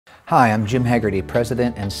Hi, I'm Jim Haggerty,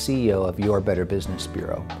 President and CEO of Your Better Business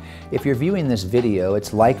Bureau. If you're viewing this video,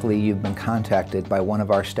 it's likely you've been contacted by one of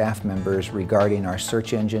our staff members regarding our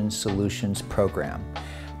Search Engine Solutions program.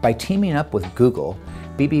 By teaming up with Google,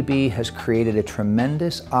 BBB has created a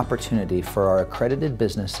tremendous opportunity for our accredited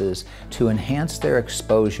businesses to enhance their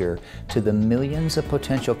exposure to the millions of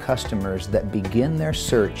potential customers that begin their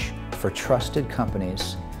search for trusted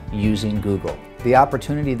companies using Google. The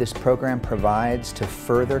opportunity this program provides to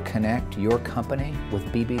further connect your company with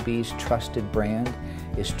BBB's trusted brand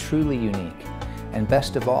is truly unique. And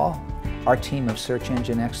best of all, our team of search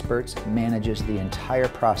engine experts manages the entire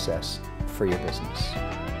process for your business.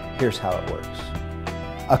 Here's how it works.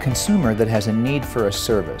 A consumer that has a need for a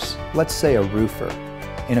service, let's say a roofer,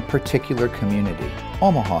 in a particular community,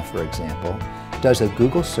 Omaha for example, does a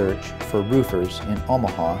Google search for roofers in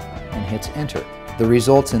Omaha and hits enter. The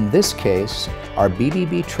results in this case are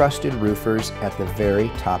BBB Trusted Roofers at the very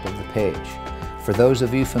top of the page. For those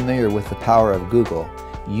of you familiar with the power of Google,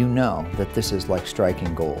 you know that this is like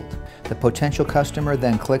striking gold. The potential customer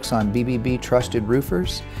then clicks on BBB Trusted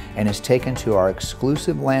Roofers and is taken to our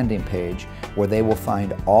exclusive landing page where they will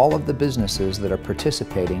find all of the businesses that are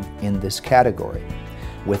participating in this category.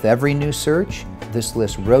 With every new search, this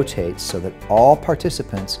list rotates so that all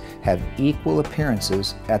participants have equal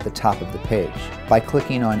appearances at the top of the page. By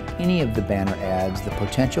clicking on any of the banner ads, the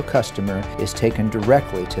potential customer is taken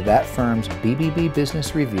directly to that firm's BBB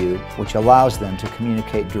Business Review, which allows them to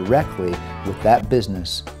communicate directly with that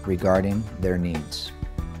business regarding their needs.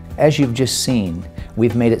 As you've just seen,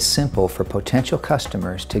 we've made it simple for potential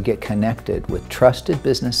customers to get connected with trusted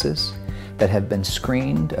businesses that have been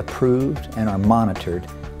screened, approved, and are monitored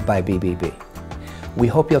by BBB. We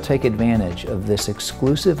hope you'll take advantage of this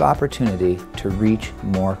exclusive opportunity to reach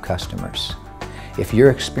more customers. If your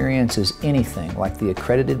experience is anything like the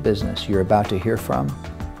accredited business you're about to hear from,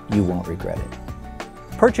 you won't regret it.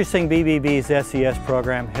 Purchasing BBB's SES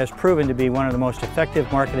program has proven to be one of the most effective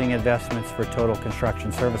marketing investments for total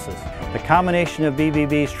construction services. The combination of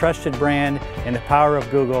BBB's trusted brand and the power of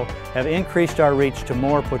Google have increased our reach to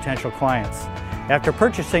more potential clients. After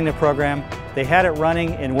purchasing the program, they had it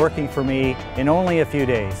running and working for me in only a few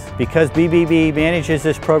days. Because BBB manages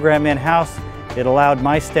this program in-house, it allowed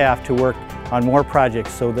my staff to work on more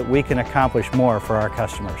projects so that we can accomplish more for our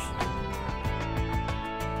customers.